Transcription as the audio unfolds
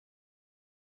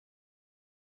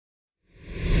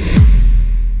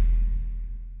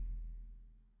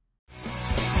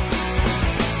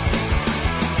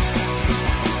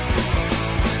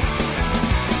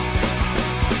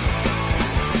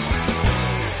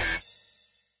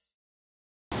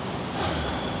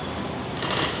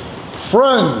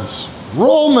Friends,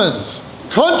 Romans,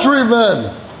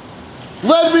 countrymen,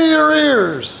 lend me your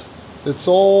ears. It's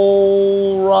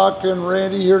old Rockin'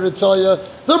 Randy here to tell you,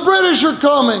 the British are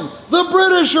coming, the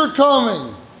British are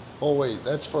coming. Oh wait,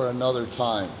 that's for another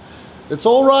time. It's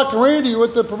old Rockin' Randy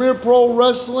with the Premier Pro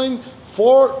Wrestling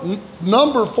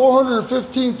number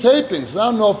 415 tapings.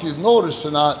 I don't know if you've noticed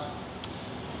or not,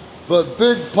 but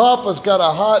Big Papa's got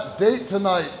a hot date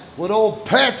tonight with old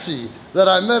Patsy that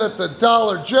I met at the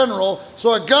Dollar General,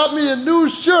 so I got me a new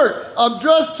shirt. I'm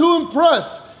dressed to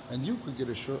impress. And you could get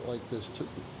a shirt like this too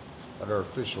at our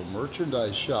official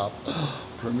merchandise shop,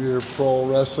 Premier Pro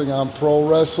Wrestling on Pro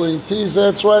Wrestling Tees.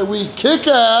 That's right, we kick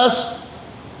ass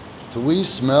till we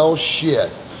smell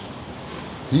shit.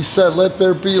 He said, let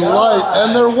there be light,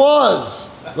 and there was.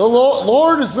 The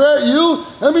Lord, is that you?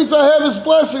 That means I have his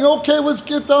blessing. Okay, let's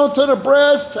get down to the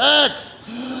brass tacks.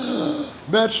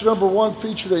 Match number 1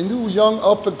 featured a new young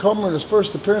up-and-comer in his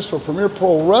first appearance for Premier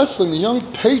Pro Wrestling. The young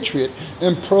Patriot,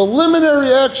 in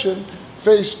preliminary action,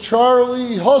 faced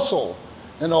Charlie Hustle.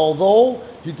 And although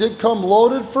he did come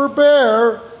loaded for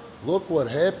bear, look what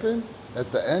happened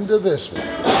at the end of this one.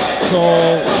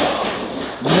 So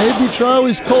maybe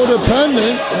Charlie's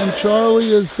codependent, and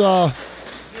Charlie is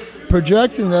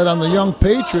projecting that on the young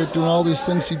Patriot, doing all these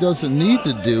things he doesn't need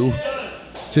to do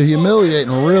to humiliate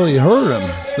and really hurt him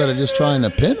instead of just trying to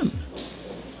pin him.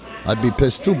 I'd be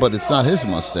pissed too, but it's not his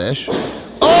mustache.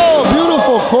 Oh,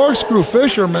 beautiful corkscrew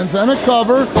fisherman's and a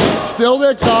cover. Still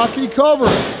that cocky cover.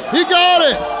 He got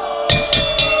it.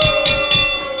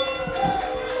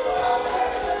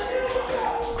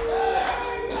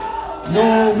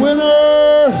 Your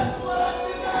winner,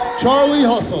 Charlie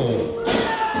Hustle.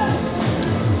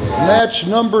 Match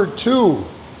number 2.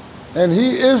 And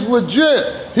he is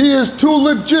legit. He is too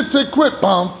legit to quit.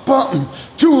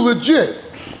 Too legit.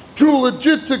 Too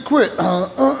legit to quit.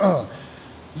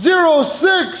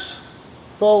 06,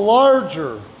 the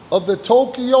larger of the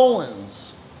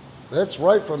Tokyoans. That's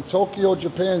right, from Tokyo,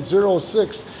 Japan,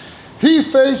 06. He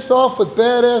faced off with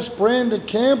badass Brandon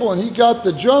Campbell, and he got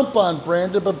the jump on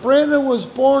Brandon, but Brandon was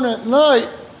born at night.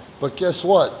 But guess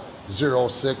what?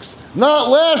 06. Not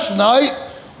last night.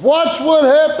 Watch what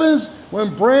happens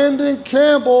when Brandon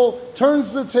Campbell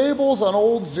turns the tables on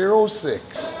old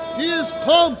 06. He is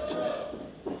pumped.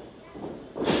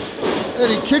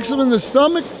 And he kicks him in the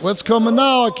stomach. What's coming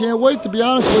now? I can't wait, to be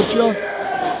honest with you.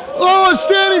 Oh, a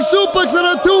standing suplex on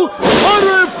a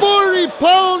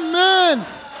 240-pound man.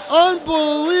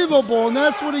 Unbelievable. And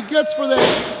that's what he gets for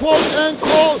that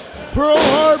quote-unquote Pearl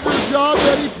Harbor job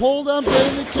that he pulled on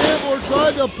Brandon Campbell, or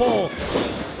tried to pull.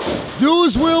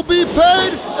 Dues will be paid,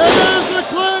 and there's the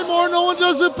Claymore. No one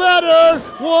does it better.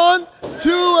 1,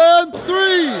 2, and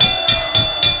 3.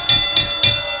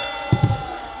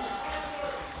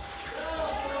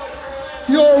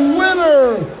 Your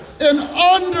winner in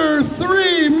under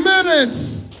 3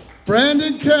 minutes,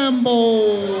 Brandon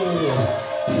Campbell.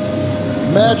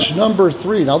 Match number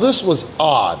 3. Now this was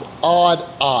odd,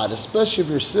 especially if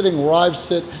you're sitting where I've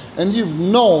sit and you've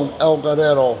known El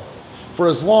Guerrero for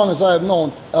as long as I have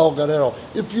known El Guerrero.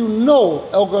 If you know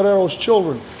El Guerrero's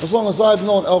children, as long as I've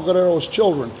known El Guerrero's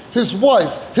children, his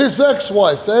wife, his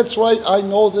ex-wife, that's right, I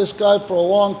know this guy for a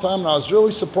long time, and I was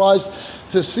really surprised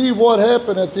to see what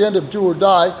happened at the end of Do or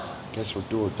Die. Guess what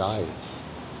Do or Die is?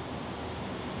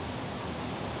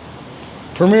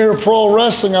 Premier Pro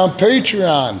Wrestling on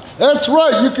Patreon. That's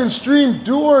right, you can stream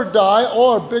Do or Die,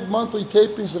 all our big monthly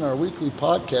tapings and our weekly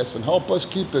podcasts, and help us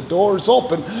keep the doors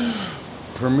open.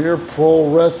 Premier Pro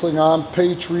Wrestling on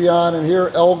Patreon, and here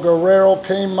El Guerrero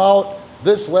came out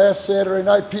this last Saturday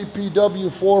night, PPW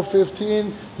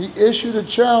 415. He issued a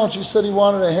challenge. He said he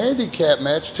wanted a handicap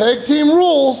match, tag team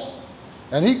rules,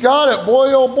 and he got it.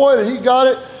 Boy, oh boy, did he got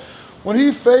it when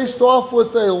he faced off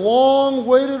with a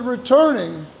long-awaited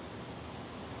returning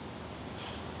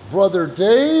Brother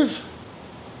Dave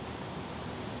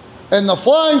and the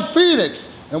Flying Phoenix.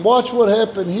 And watch what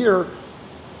happened here.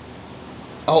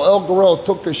 How El Guerrero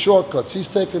took his shortcuts. He's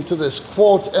taken to this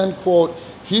quote, end quote,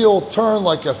 heel turn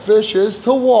like a fish is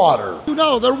to water. You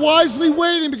know, they're wisely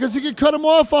waiting because he can cut him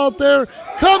off out there.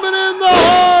 Coming in the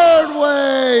hard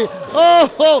way.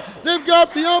 Oh, they've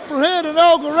got the upper hand on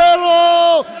El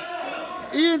Guerrero.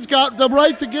 Ian's got the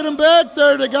right to get him back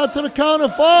there. They got to the count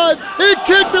of 5. He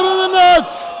kicked him in the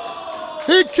nuts.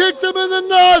 He kicked him in the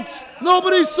nuts.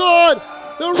 Nobody saw it.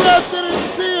 The ref didn't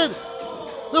see it.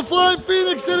 The Flying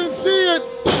Phoenix didn't see it.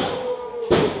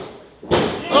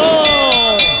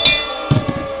 Oh!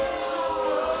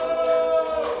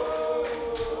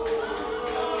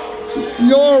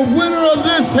 Your winner of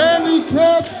this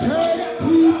handicap tag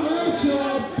team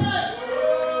matchup,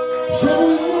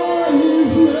 Joey Moore,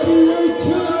 he's ready.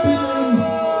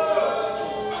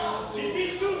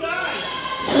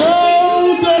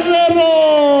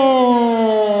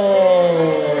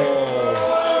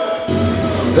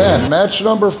 Then, match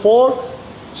number 4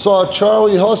 saw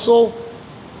Charlie Hustle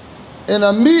in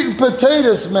a meat and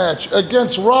potatoes match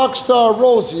against Rockstar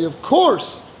Rosie. Of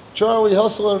course, Charlie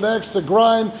Hustle had an axe to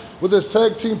grind with his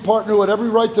tag team partner who had every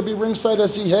right to be ringside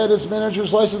as he had his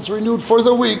manager's license renewed for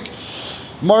the week,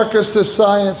 Marcus the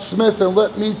Science Smith. And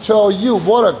let me tell you,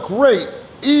 what a great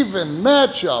even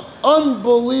matchup.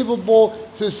 Unbelievable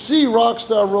to see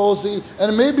Rockstar Rosie,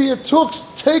 and maybe it took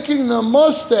taking the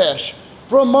mustache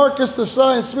from Marcus the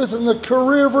Science Smith in the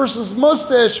career versus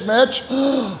mustache match.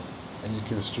 And you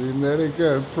can stream that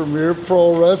again, Premier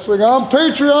Pro Wrestling on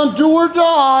Patreon, do or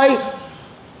die.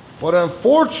 But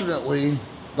unfortunately,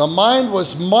 the mind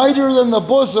was mightier than the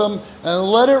bosom and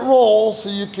let it roll so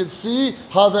you could see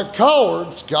how the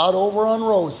cowards got over on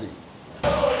Rosie.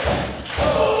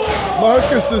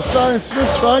 Marcus the Science Smith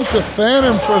trying to fan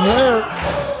him from there.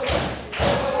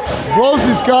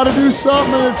 Rosie's got to do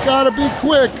something, and it's got to be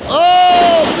quick.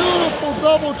 Oh, beautiful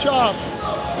double chop.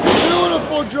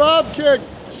 Beautiful drop kick.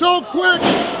 So quick.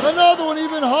 Another one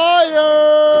even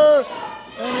higher.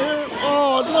 And here,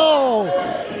 oh no.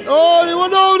 Oh,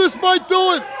 no, this might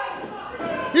do it.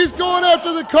 He's going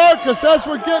after the carcass. That's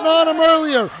for getting on him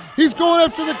earlier. He's going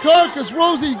after the carcass.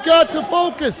 Rosie, got to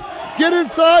focus. Get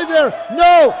inside there.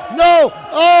 No, no.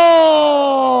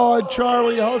 Oh, and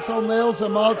Charlie Hustle nails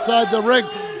him outside the ring.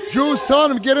 Drew's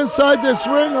telling him, get inside this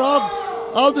ring or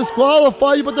I'll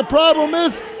disqualify you. But the problem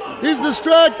is, he's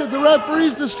distracted. The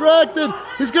referee's distracted.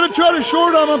 He's going to try to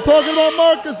short him. I'm talking about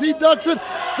Marcus. He ducks it.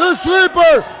 The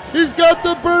sleeper. He's got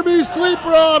the Burmese sleeper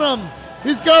on him.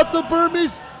 He's got the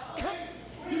Burmese.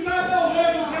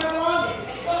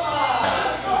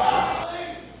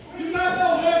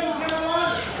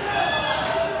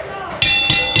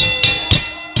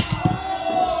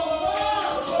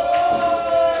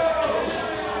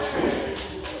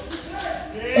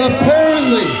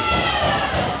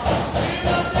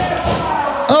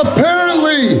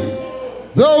 Apparently,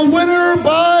 the winner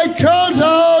by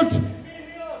countout,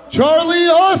 Charlie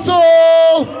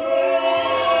Hustle.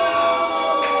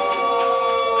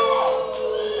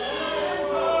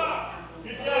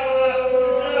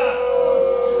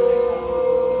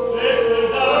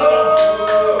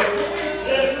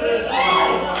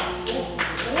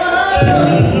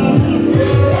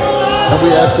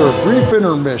 After a brief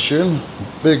intermission,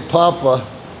 Big Papa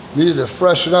needed to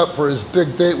freshen up for his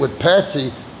big date with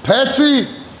Patsy. Patsy,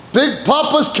 Big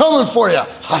Papa's coming for you.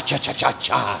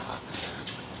 Ha-cha-cha-cha-cha.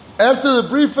 After the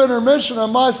brief intermission of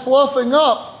my fluffing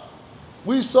up,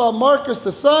 we saw Marcus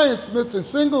the Science Smith in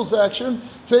singles action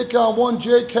take on one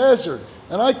Jake Hazard.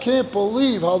 And I can't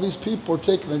believe how these people are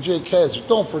taking a Jake Hazard.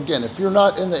 Don't forget, if you're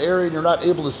not in the area and you're not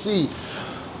able to see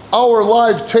our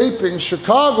live taping,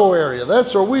 Chicago area,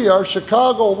 that's where we are,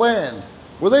 Chicago land,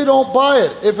 where they don't buy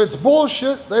it. If it's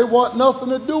bullshit, they want nothing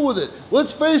to do with it.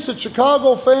 Let's face it,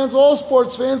 Chicago fans, all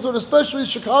sports fans, but especially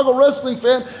Chicago wrestling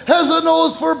fan, has a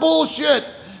nose for bullshit.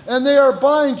 And they are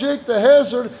buying Jake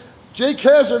Hazard,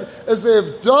 as they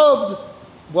have dubbed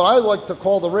what I like to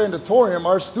call the Randatorium,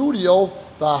 our studio,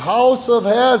 the House of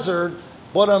Hazard.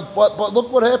 But look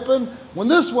what happened when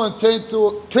this one came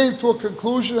to a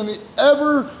conclusion, and the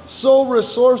ever so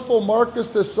resourceful Marcus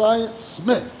the Science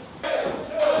Smith.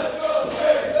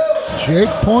 Jake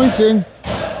pointing.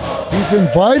 He's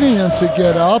inviting him to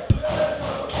get up.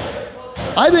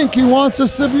 I think he wants a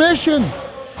submission.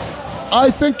 I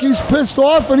think he's pissed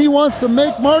off and he wants to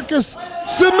make Marcus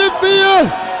submit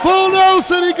via full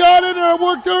Nelson. He got in there. It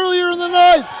worked earlier in the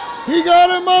night. He got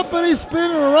him up and he's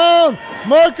spinning around.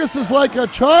 Marcus is like a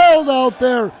child out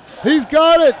there. He's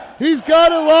got it. He's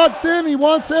got it locked in. He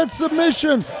wants that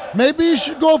submission. Maybe he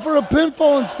should go for a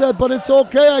pinfall instead, but it's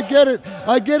okay. I get it.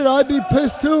 I get it. I'd be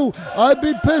pissed too. I'd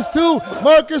be pissed too.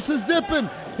 Marcus is dipping.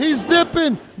 He's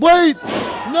dipping. Wait.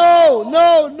 No,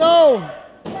 no, no.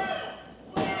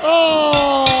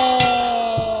 Oh.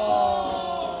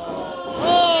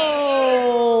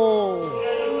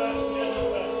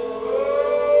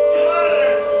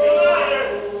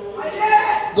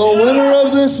 The winner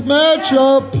of this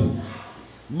matchup,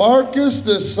 Marcus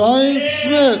the Science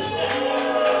Smith.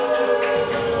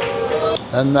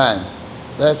 And then,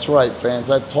 that's right, fans,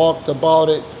 I've talked about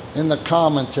it in the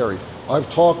commentary. I've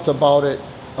talked about it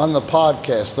on the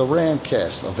podcast, the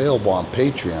Randcast, available on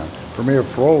Patreon. Premier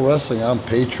Pro Wrestling on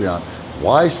Patreon.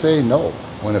 Why say no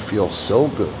when it feels so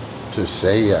good to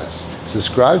say yes?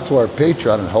 Subscribe to our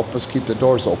Patreon and help us keep the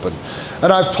doors open.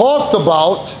 And I've talked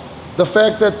about the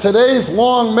fact that today's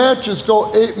long matches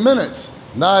go 8 minutes.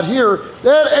 Not here.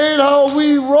 That ain't how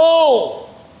we roll.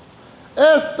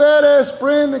 Ask Badass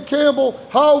Brandon Campbell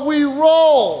how we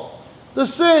roll. The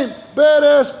same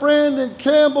Badass Brandon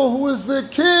Campbell who is the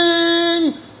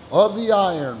king of the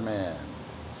Iron Man.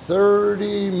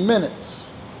 30 minutes.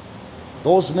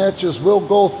 Those matches will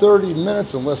go 30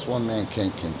 minutes unless one man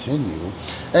can't continue.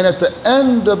 And at the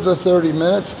end of the 30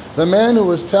 minutes, the man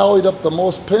who has tallied up the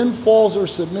most pinfalls or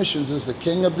submissions is the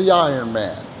king of the Iron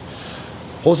Man.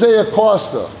 Jose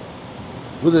Acosta,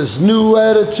 with his new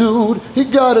attitude, he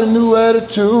got a new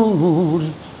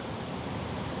attitude,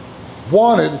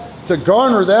 wanted to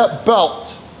garner that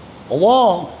belt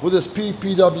along with his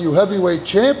PPW Heavyweight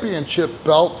Championship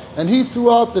belt, and he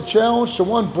threw out the challenge to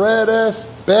one badass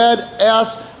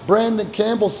Brandon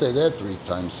Campbell. Say that 3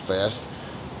 times fast.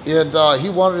 And he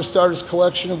wanted to start his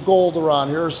collection of gold around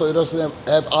here so he doesn't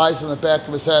have eyes in the back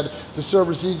of his head to serve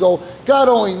his ego. God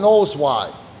only knows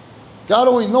why. God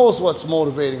only knows what's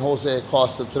motivating Jose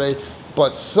Acosta today.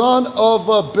 But son of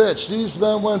a bitch, these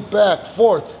men went back,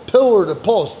 forth, pillar to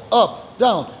post, up,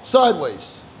 down,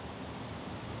 sideways.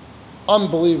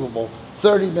 Unbelievable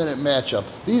 30-minute matchup.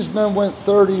 These men went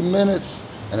 30 minutes,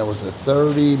 and it was a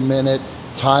 30-minute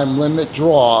time limit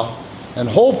draw. And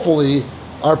hopefully,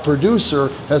 our producer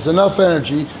has enough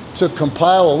energy to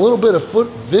compile a little bit of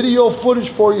video footage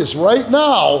for you right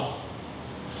now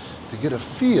to get a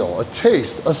feel, a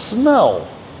taste, a smell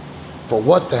for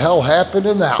what the hell happened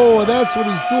in that. Oh, that's what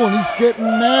he's doing. He's getting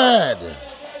mad.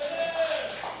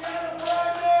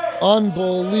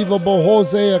 Unbelievable.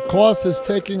 Jose Acosta is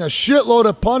taking a shitload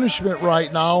of punishment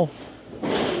right now.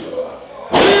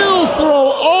 Heel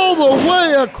throw all the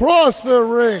way across the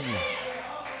ring.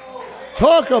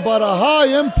 Talk about a high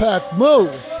impact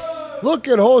move. Look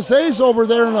at Jose's over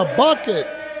there in a bucket.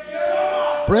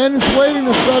 Brandon's waiting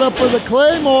to set up for the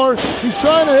Claymore. He's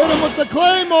trying to hit him with the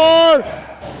Claymore.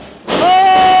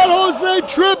 Oh, Jose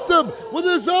tripped him with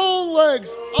his own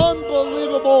legs.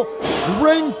 Unbelievable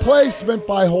ring placement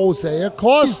by Jose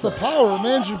Acosta. The power,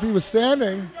 imagine if he was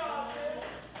standing.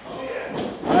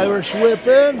 Irish whip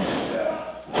in.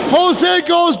 Jose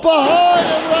goes behind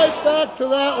and right back to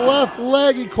that left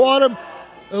leg. He caught him.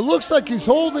 It looks like he's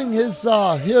holding his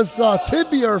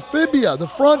tibia or fibia, the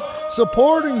front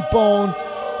supporting bone,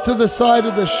 to the side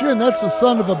of the shin. That's the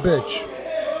son of a bitch.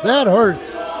 That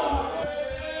hurts.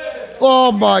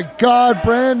 Oh my God,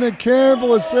 Brandon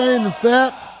Campbell is saying, is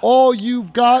that all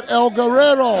you've got, El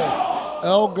Guerrero?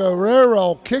 El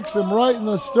Guerrero kicks him right in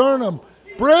the sternum.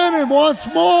 Brandon wants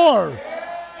more.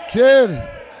 Kid.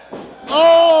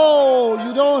 Oh,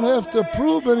 you don't have to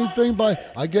prove anything by,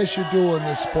 I guess you do in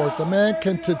this sport. The man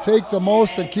can to take the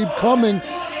most and keep coming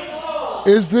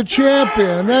is the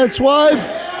champion. And that's why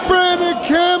Brandon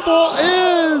Campbell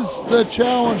is the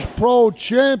Challenge Pro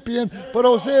champion. But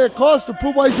Jose Acosta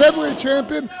proved why he's heavyweight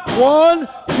champion. 1,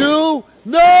 2,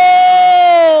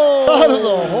 no! Out of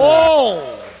the hole.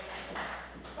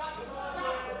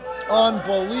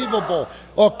 Unbelievable.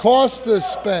 Acosta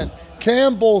spent.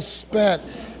 Campbell spent.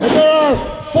 And there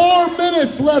are 4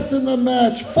 minutes left in the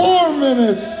match. 4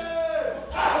 minutes.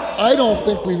 I don't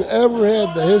think we've ever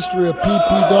had the history of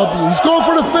PPW. He's going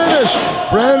for the finish.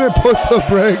 Brandon put the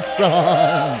brakes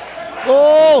on.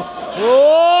 Oh,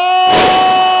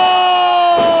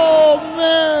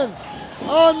 man.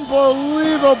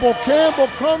 Unbelievable. Campbell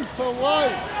comes to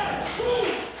life.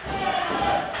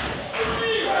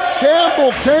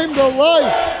 Campbell came to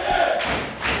life.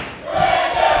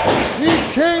 He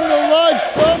came to life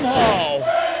somehow.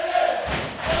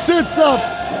 Sits up,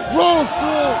 rolls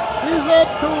through. He's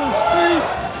up to his feet.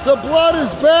 The blood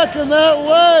is back in that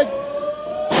leg.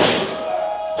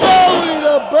 Belly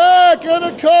to back and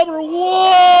a cover.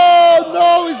 Whoa!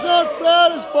 No, he's not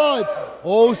satisfied.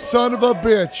 Oh, son of a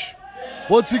bitch.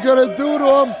 What's he gonna do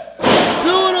to him?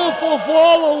 Beautiful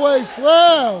fall away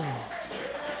slam.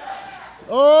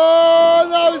 Oh,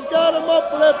 now he's got him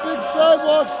up for that big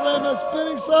sidewalk slam, that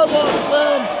spinning sidewalk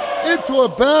slam into a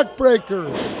backbreaker.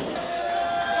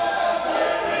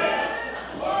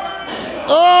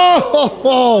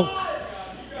 Oh,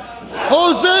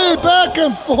 Jose back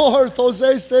and forth.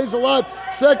 Jose stays alive.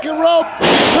 Second rope,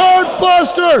 chart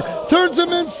buster, turns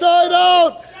him inside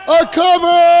out. A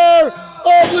cover.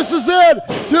 Oh, this is it.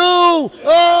 2. Oh.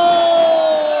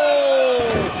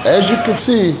 As you can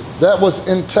see, that was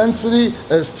intensity,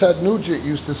 as Ted Nugent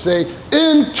used to say,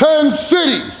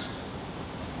 intensities.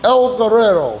 El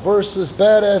Guerrero versus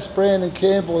badass Brandon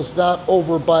Campbell is not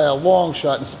over by a long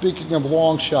shot. And speaking of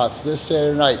long shots, this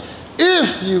Saturday night,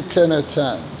 if you can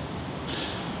attend,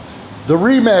 the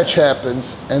rematch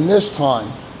happens, and this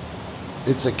time,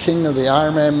 it's a King of the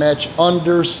Ironman match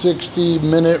under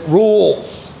 60-minute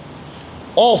rules.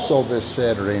 Also this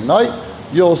Saturday night,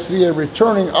 you'll see a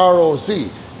returning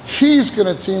ROZ. He's going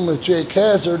to team with Jake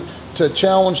Hazard to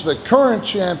challenge the current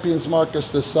champions Marcus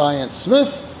the Science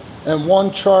Smith and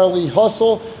one Charlie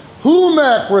Hustle,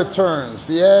 Humac returns.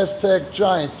 The Aztec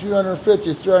Giant,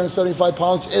 350, 375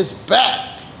 pounds, is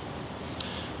back.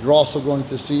 You're also going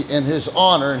to see in his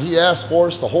honor, and he asked for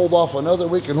us to hold off another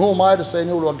week, and who am I to say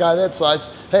no to a guy that size?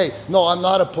 Hey, no, I'm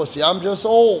not a pussy. I'm just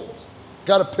old.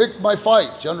 Got to pick my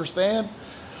fights, you understand?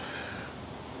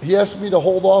 He asked me to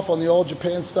hold off on the All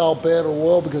Japan style Battle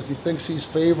Royal because he thinks he's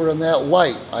favored in that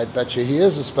light. I bet you he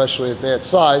is, especially at that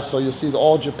size. So you'll see the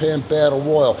All Japan Battle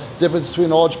Royal. Difference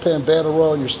between All Japan Battle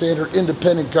Royal and your standard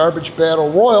independent garbage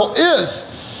Battle Royal is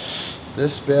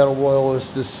this Battle Royal is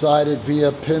decided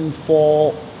via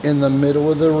pinfall in the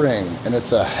middle of the ring. And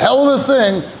it's a hell of a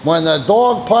thing when the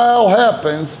dog pile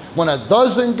happens, when a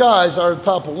dozen guys are on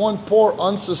top of one poor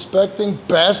unsuspecting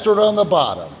bastard on the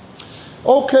bottom.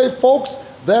 Okay, folks.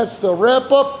 That's the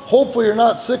wrap up. Hopefully you're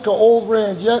not sick of old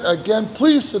Rand yet. Again,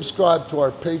 please subscribe to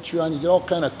our Patreon. You get all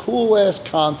kind of cool ass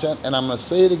content. And I'm going to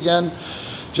say it again,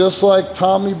 just like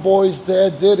Tommy Boy's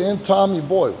dad did in Tommy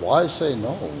Boy. Why say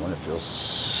no when it feels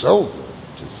so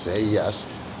good to say yes?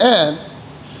 And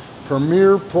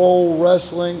Premier Pro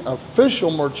Wrestling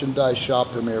official merchandise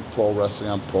shop, Premier Pro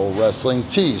Wrestling on Pro Wrestling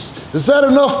Tees. Is that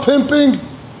enough pimping?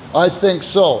 I think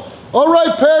so. All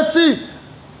right, Patsy,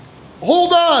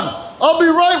 hold on. I'll be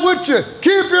right with you.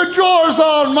 Keep your drawers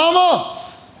on, mama.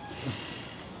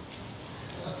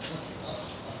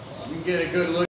 You get a good look.